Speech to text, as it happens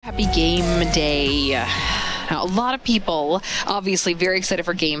happy game day. Now, a lot of people obviously very excited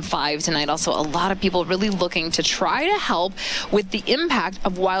for Game 5 tonight. Also, a lot of people really looking to try to help with the impact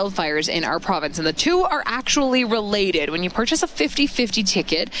of wildfires in our province. And the two are actually related. When you purchase a 50-50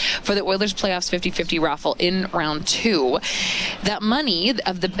 ticket for the Oilers Playoffs 50-50 raffle in round 2, that money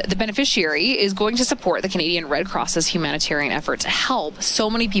of the beneficiary is going to support the Canadian Red Cross's humanitarian effort to help so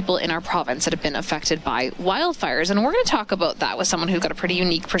many people in our province that have been affected by wildfires. And we're going to talk about that with someone who's got a pretty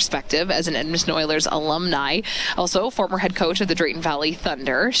unique perspective as an Edmonton Oilers alumni. Also, former head coach of the Drayton Valley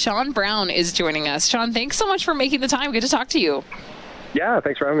Thunder, Sean Brown, is joining us. Sean, thanks so much for making the time. Good to talk to you. Yeah,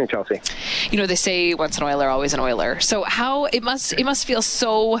 thanks for having me, Chelsea. You know, they say once an Oiler, always an Oiler. So how it must feel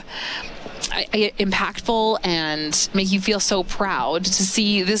so impactful and make you feel so proud to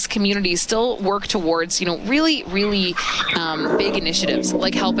see this community still work towards, really, really big initiatives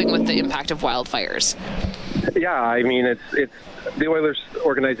like helping with the impact of wildfires. Yeah, I mean, it's the Oilers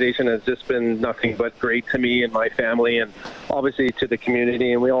organization has just been nothing but great to me and my family, and obviously to the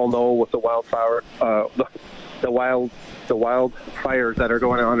community. And we all know with the wildfires that are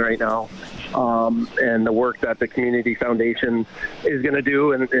going on right now, and the work that the Community Foundation is going to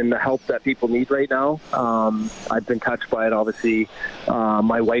do, and the help that people need right now. I've been touched by it. Obviously,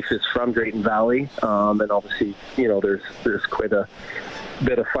 my wife is from Drayton Valley, and obviously, there's quite a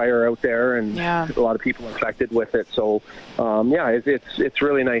bit of fire out there, and a lot of people affected with it. So, it's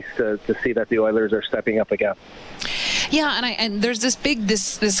really nice to see that the Oilers are stepping up again. Yeah, and there's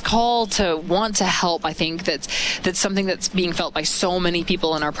this call to want to help. I think that's something that's being felt by so many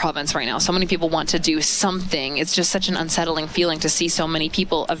people in our province right now. So many people want to do something. It's just such an unsettling feeling to see so many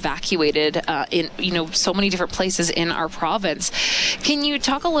people evacuated in so many different places in our province. Can you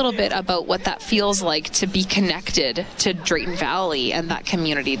talk a little bit about what that feels like to be connected to Drayton Valley and that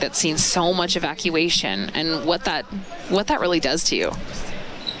community that's seen so much evacuation, and what that really does to you?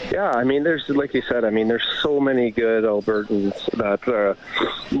 Yeah, I mean, there's, like you said, there's so many good Albertans that,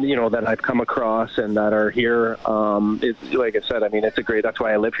 that I've come across and that are here. It's, like I said, it's that's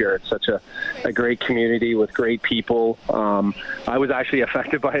why I live here. It's such a great community with great people. I was actually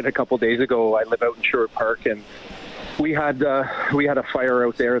affected by it a couple days ago. I live out in Sherwood Park, and we had a fire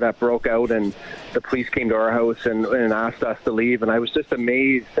out there that broke out, and the police came to our house and asked us to leave. And I was just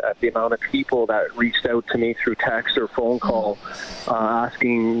amazed at the amount of people that reached out to me through text or phone call,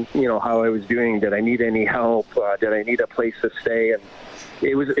 asking, how I was doing. Did I need any help? Did I need a place to stay? And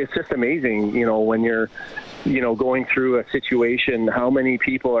it's just amazing, when you're, going through a situation, how many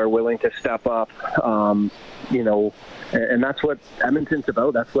people are willing to step up, and that's what Edmonton's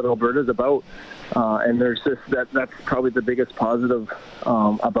about. That's what Alberta's about. And there's that's probably the biggest positive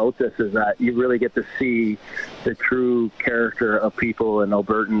about this, is that you really get to see the true character of people and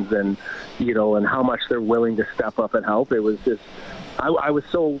Albertans, and and how much they're willing to step up and help. It was just, I was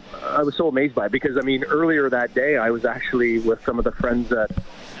so amazed by it, because earlier that day I was actually with some of the friends that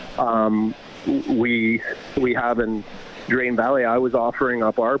we have in Drayton Valley. I was offering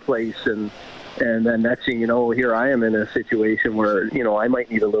up our place, and then next thing you know, here I am in a situation where, I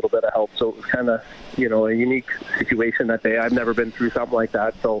might need a little bit of help. So it was kind of, a unique situation that day. I've never been through something like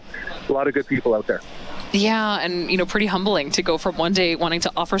that. So a lot of good people out there. Yeah, and, pretty humbling to go from one day wanting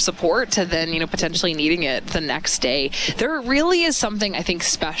to offer support to then, potentially needing it the next day. There really is something, I think,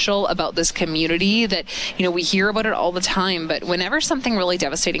 special about this community that, we hear about it all the time, but whenever something really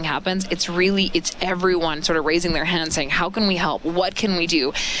devastating happens, it's everyone sort of raising their hand saying, how can we help? What can we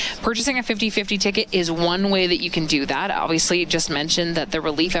do? Purchasing a 50-50 ticket is one way that you can do that. Obviously, you just mentioned that the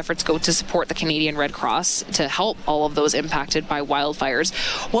relief efforts go to support the Canadian Red Cross to help all of those impacted by wildfires.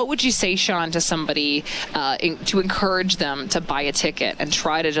 What would you say, Sean, to somebody to encourage them to buy a ticket and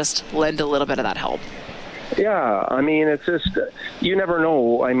try to just lend a little bit of that help? Yeah, it's just, you never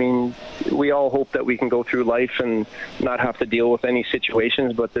know. We all hope that we can go through life and not have to deal with any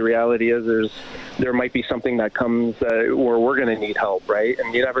situations, but the reality is there might be something that comes where we're going to need help, right?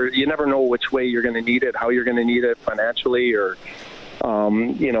 And you never know which way you're going to need it, how you're going to need it financially, or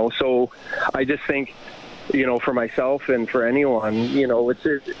so I just think, for myself and for anyone,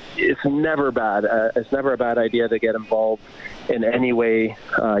 it's never bad. It's never a bad idea to get involved in any way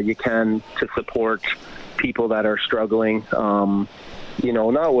you can to support people that are struggling.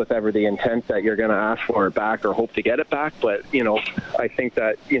 Not with ever the intent that you're going to ask for it back or hope to get it back, but I think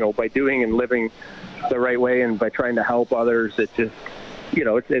that by doing and living the right way and by trying to help others, it just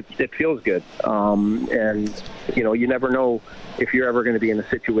it feels good. And you never know if you're ever going to be in a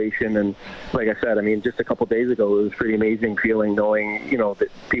situation. And like I said, just a couple of days ago, it was pretty amazing feeling knowing, that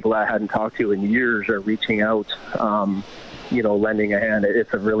people I hadn't talked to in years are reaching out, lending a hand.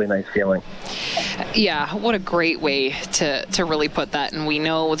 It's a really nice feeling. Yeah, what a great way to really put that. And we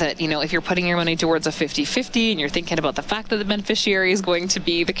know that, if you're putting your money towards a 50-50 and you're thinking about the fact that the beneficiary is going to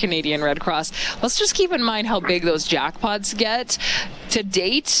be the Canadian Red Cross, let's just keep in mind how big those jackpots get. To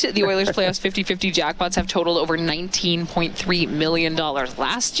date, the Oilers playoffs 50-50 jackpots have totaled over $19.3 million.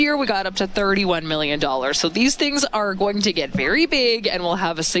 Last year, we got up to $31 million. So these things are going to get very big and will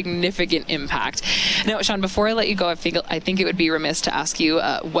have a significant impact. Now, Sean, before I let you go, I think it would be remiss to ask you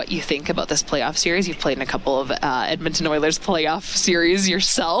what you think about this playoff series. You've played in a couple of Edmonton Oilers playoff series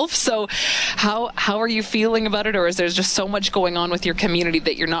yourself. So how are you feeling about it? Or is there just so much going on with your community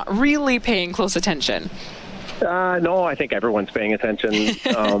that you're not really paying close attention? No, I think everyone's paying attention.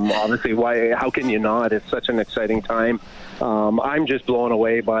 Obviously, how can you not? It's such an exciting time. I'm just blown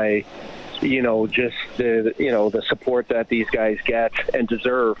away by, just the support that these guys get and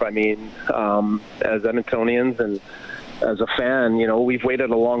deserve. I mean, as Edmontonians and as a fan, we've waited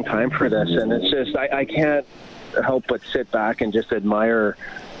a long time for this, and it's just I can't help but sit back and just admire.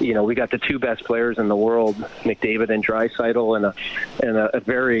 We got the two best players in the world, McDavid and Draisaitl, and a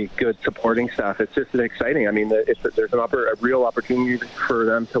very good supporting staff. It's just exciting. I mean, there's a real opportunity for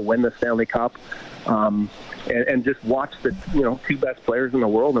them to win the Stanley Cup, and just watch the two best players in the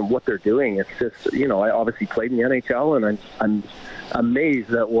world and what they're doing. It's just I obviously played in the NHL, and I'm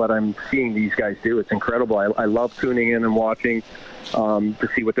amazed at what I'm seeing these guys do. It's incredible. I love tuning in and watching to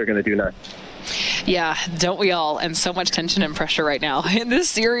see what they're going to do next. Yeah, don't we all? And so much tension and pressure right now in this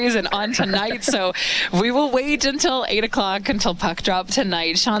series and on tonight. So we will wait until 8 o'clock until puck drop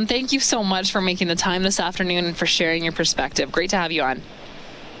tonight. Sean, thank you so much for making the time this afternoon and for sharing your perspective. Great to have you on.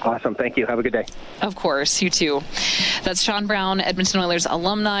 Awesome. Thank you. Have a good day. Of course. You too. That's Sean Brown, Edmonton Oilers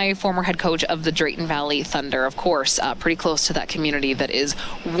alumni, former head coach of the Drayton Valley Thunder. Of course, pretty close to that community that is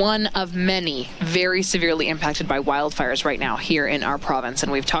one of many very severely impacted by wildfires right now here in our province.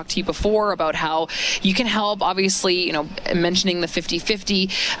 And we've talked to you before about how you can help. Obviously, mentioning the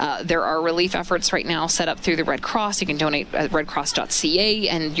 50-50. There are relief efforts right now set up through the Red Cross. You can donate at redcross.ca,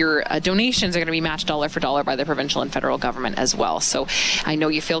 and your donations are going to be matched dollar for dollar by the provincial and federal government as well. So I know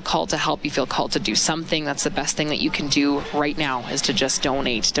you feel called to help, you feel called to do something. That's the best thing that you can do right now, is to just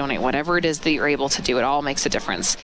donate whatever it is that you're able to do. It all makes a difference.